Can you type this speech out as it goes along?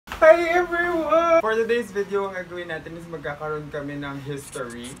Hi everyone! For today's video, ang gagawin natin is magkakaroon kami ng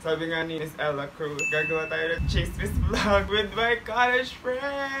history. Sabi nga ni Miss Ella Cruz, gagawa tayo ng CHISMIS vlog with my college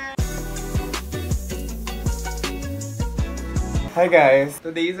friends! Hi guys!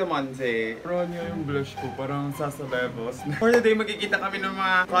 Today is a Monday. Pero nyo yung blush ko, parang sasabebos. For today, magkikita kami ng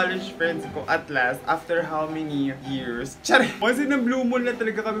mga college friends ko at last after how many years. Tsari! Kasi na blue moon na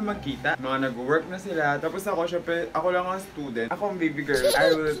talaga kami magkita. Mga nag-work na sila. Tapos ako, syempre, ako lang ang student. Ako ang baby girl.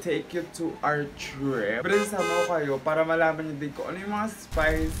 I will take you to our trip. Pero sasama ko kayo para malaman nyo din ko ano yung mga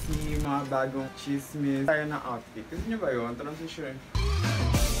spicy, mga bagong chismis tayo ng outfit. Kasi nyo ba yun? Transition.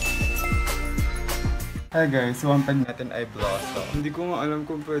 Hi guys, so ang pag natin ay blossom. Hindi ko nga alam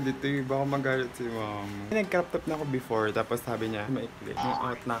kung pwede ito eh. Baka magalit si mom. Nag-crop top na ako before, tapos sabi niya, maikli. Yung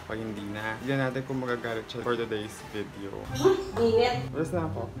out na ako, hindi na. Tignan natin kung magagalit siya for today's video. Ingat. Where's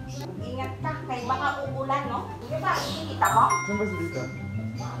na ako? Ingat ka, kaya baka uulan, no? Hindi ba, ikikita mo? Saan ba si Lita?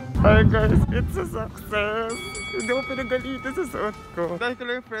 Hi guys, it's a success! Hindi ko pinagalitan sa suot ko. Dahil ko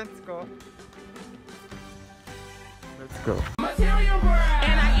lang yung friends ko. Let's go.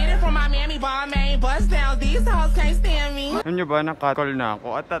 And I get it from my mammy, ball main, bust down. These hoes can't stand me. Alam nyo ba, nag-catcall na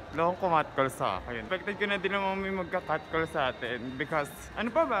ako at tatlong kumatcall sa akin. Expected ko na din naman may magka-catcall sa atin because, ano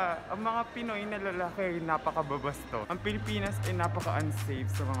pa ba, ang mga Pinoy na lalaki ay napakababasto. Ang Pilipinas ay napaka-unsafe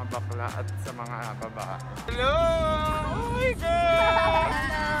sa mga bakla at sa mga babae. Hello! Oh my God!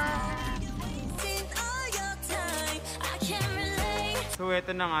 So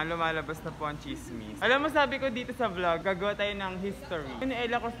eto na nga, lumalabas na po ang chismis. Alam mo, sabi ko dito sa vlog, gagawa tayo ng history. Yung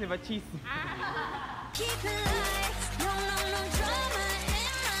Ella Cruz, diba? Chismis.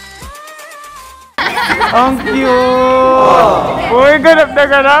 Ang cute! Uy, ganap na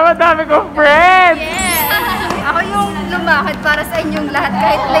ganap! Madami kong friends! Yes! Ako yung lumakad para sa inyong lahat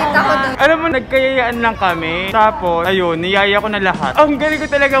kahit late ako doon. Alam mo, nagkayayaan lang kami. Tapos, ayun, niyaya ko na lahat. Ang galing ko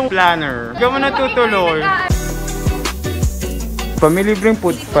talagang planner. Hindi mo natutuloy. Pamilibreng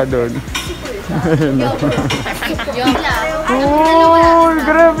puts pa doon. Oh,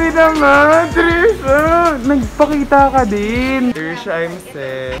 grabe naman, Trisha! Nagpakita ka din. Trisha, I'm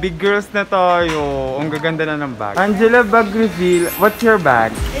set. Big girls na tayo. Ang gaganda na ng bag. Angela, bag reveal. What's your bag?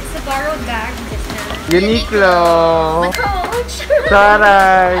 It's a borrowed bag. Uniqlo. Coach!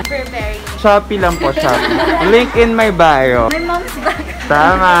 Taray. Burberry. Shopee lang po, Shopee. Link in my bio. My mom's bag.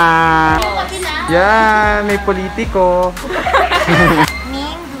 Tama. Yan, may politiko.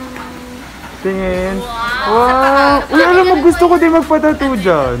 Tingin. Wow! Uy, alam mo, gusto ko din magpatattoo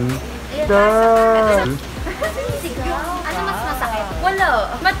dyan. Dahil. Ano mas masakit?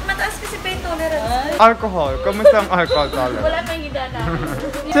 Wala. Mataas kasi pain tolerance. Alcohol. Kamusta ang alcohol tolerance? Wala pang hida na.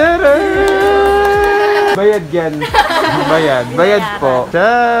 Tcharan! Bayad yan. Bayad. Bayad po.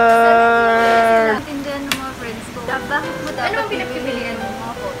 Tcharan! Natindihan ng mga friends ko. Bakit mo dapat ano pinagpipilian mo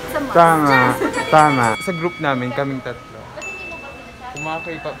ako? Sa mall? Tama. Tama. Sa group namin, kaming tatlo.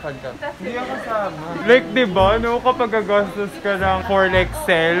 Kumakay-fan ka. Hindi ako kasama. Like, diba, no, kapag gagastos ka ng for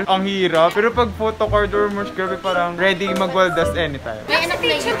Excel, ang hirap. Pero pag photocard or merch, grabe parang ready mag-waldas anytime. May anak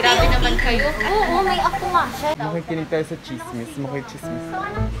na yun, grabe naman kayo. Oo, may ako nga siya. Makikinig tayo sa chismis. Makikichismis.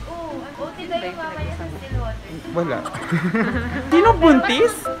 Oo, tila yung mamaya sa Stillwater. Wala. Sino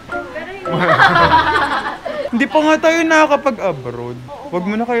buntis? Hindi pa nga tayo nakakapag-abroad. Huwag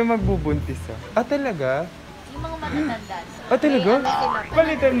mo na kayo magbubuntis, ha? Ah, talaga? Yung mga matatandaan. Ah, talaga?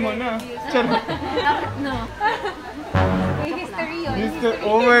 Palitan mo na. Charot. Dapat no. May history yun.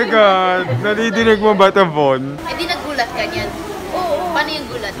 Oh my God! Nadidinig mo ba ito, Von? Eh di nagulat ka niyan. Oo. Paano yung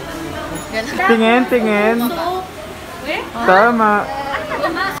gulat? Ganun. Tingin, tingin. Eh? Tama.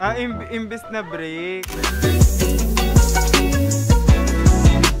 Ah, imbis na break.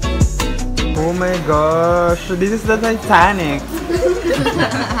 Oh my gosh! This is the Titanic.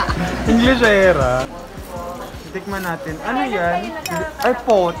 English era. Tikman natin. Ano yan? Ay,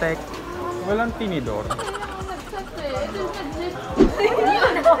 potek. Walang tinidor.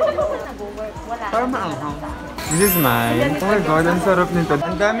 Parang maanghang. This is mine. Oh my God, ang sarap nito.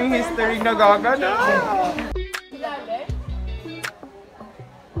 Ang daming history na gagana.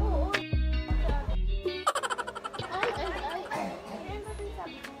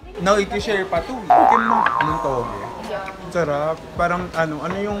 Now, i-share pa to. Ikin mo. Anong toge? Sarap. Parang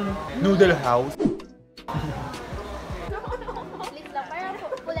ano yung noodle house.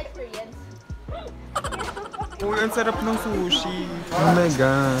 Uy, ang sarap ng sushi. Oh my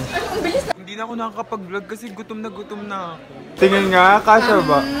gosh. Hindi na ako nakakapag-vlog kasi gutom na ako. Tingin nga, kasha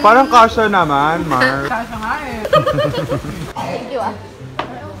ba? Parang kasha naman, Mark. Kasha nga eh. Thank you ah.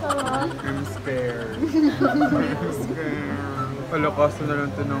 I'm scared. I'm scared. Wala, kaso na lang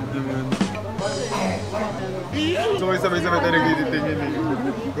ito ng immune. So may sabay-sabay tayo nagtitingin eh.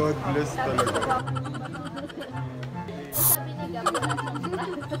 God bless talaga.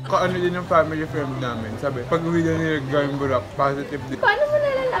 Kaano din yung family friend namin. Sabi, pag uwi na nila Gawing Burak, positive din. Paano mo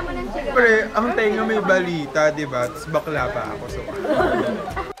nalalaman ng chiga? Pre, ang tenga may balita, diba? Tapos bakla pa ako. So,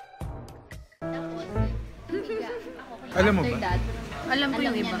 alam mo ba? Alam ko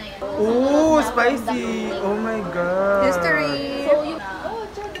yung iba. Oh, spicy! Oh my God! History! So, yung...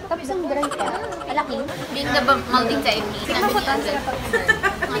 Tapos ang dry pa. Alaking. Hindi na ba malting sa MP? Tignan mo tayo sila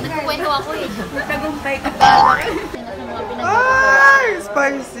Nagkukwento ako eh. Tagumpay ka. Ay!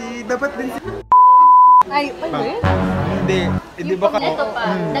 Spicy! Dapat din si... Ay, ano yun? Hindi. Hindi ba ka... Ito pa,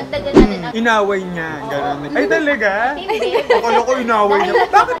 dagdagan natin ang... Inaway niya. Gano'n. Ay talaga? Hindi. Akala ko inaway niya.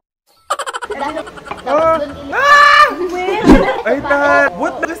 Bakit? Dahil Oh! Ah! Ay, Tat!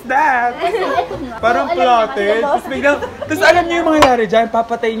 What is that? Parang plotted. Tapos biglang... Tapos alam niyo yung mangyayari dyan,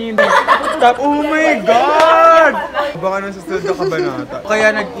 papatay niyo yung desktop. Oh my God! Baka nang susunod na kabanata. Kaya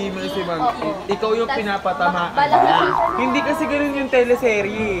nag-email si Ma'am, ikaw yung pinapatamaan niya. Hindi kasi ganun yung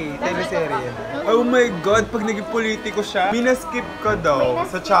teleserye. Teleserye. Oh my God, pag naging politiko siya, minaskip ka daw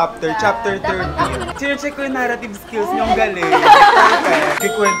sa chapter 13. Sinecheck ko yung narrative skills niyo, ang galing. Perfect.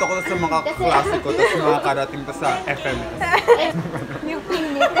 Kikwento ko sa mga klase ko, tapos makakarating pa sa FMS. Yung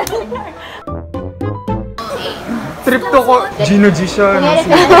pinit. Trip to ko. Gino G siya. Kunyari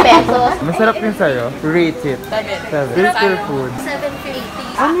 50 pesos. Masarap yun sa'yo. Rate it. 7. Rate your food. 7.50.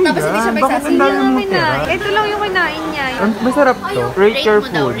 Ano Tapos hindi siya bakit ang dami mo tira? Ito lang yung kinain niya. Masarap to. Rate your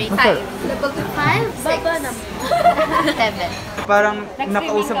Rate mo daw, food. rate. Masarap. 5? 6? Baba na. 7. Parang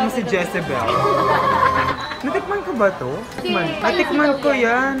nakausap mo si Jezebel. Natikman ko ba to? Natikman ko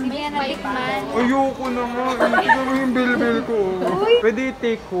yan. May natikman. Ayoko na nga. Tignan mo yung bill ko. Pwede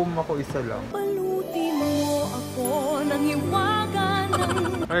take home ako isa lang.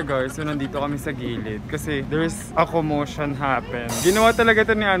 Hi guys, so nandito kami sa gilid kasi there's a commotion happen. Ginawa talaga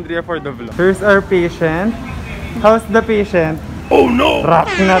ito ni Andrea for the vlog. Here's our patient. How's the patient? Oh no!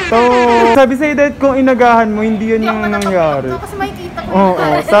 Rock na to! Sabi sa'yo dahil kung inagahan mo, hindi yan yung nangyari. Kasi makikita ko. Oo,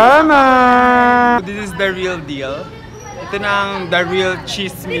 tama! This is the real deal. Ito na ang the real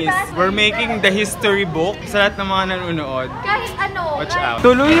chismis. We're making the history book sa lahat ng mga nanonood. Kahit ano. Watch out.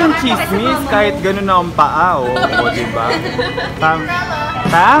 Tuloy yung chismis kahit ganun na ang paa, o diba?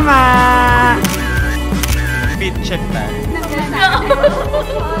 Tama! Fit check tayo.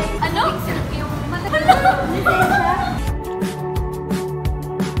 Ano?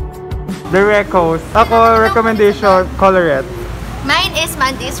 The Recos. Ako, recommendation, colorette. Mine is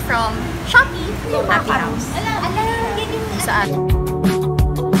Mantis from Shopee. Happy House. Saan?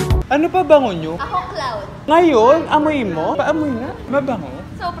 Ano pa bango nyo? Ako Cloud. Ngayon, amoy mo? Paamoy na? Mabango?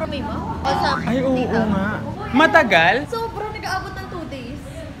 Sobra may mo? O sa... Ay, oo nga. Matagal? Sobra nag-aabot ng 2 days.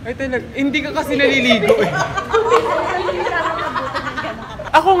 Ay talaga, hindi ka kasi naliligo eh.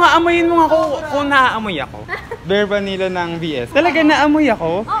 Ako nga, amoyin mo nga kung naaamoy ako. Bare vanilla ng VS. Talaga naamoy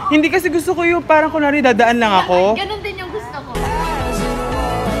ako? Hindi kasi gusto ko yung parang kunwari dadaan lang ako. Ganon din yung gusto ko.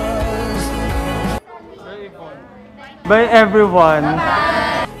 Bye everyone.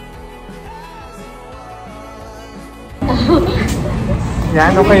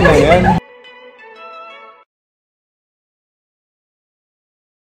 Yan, okay na yan.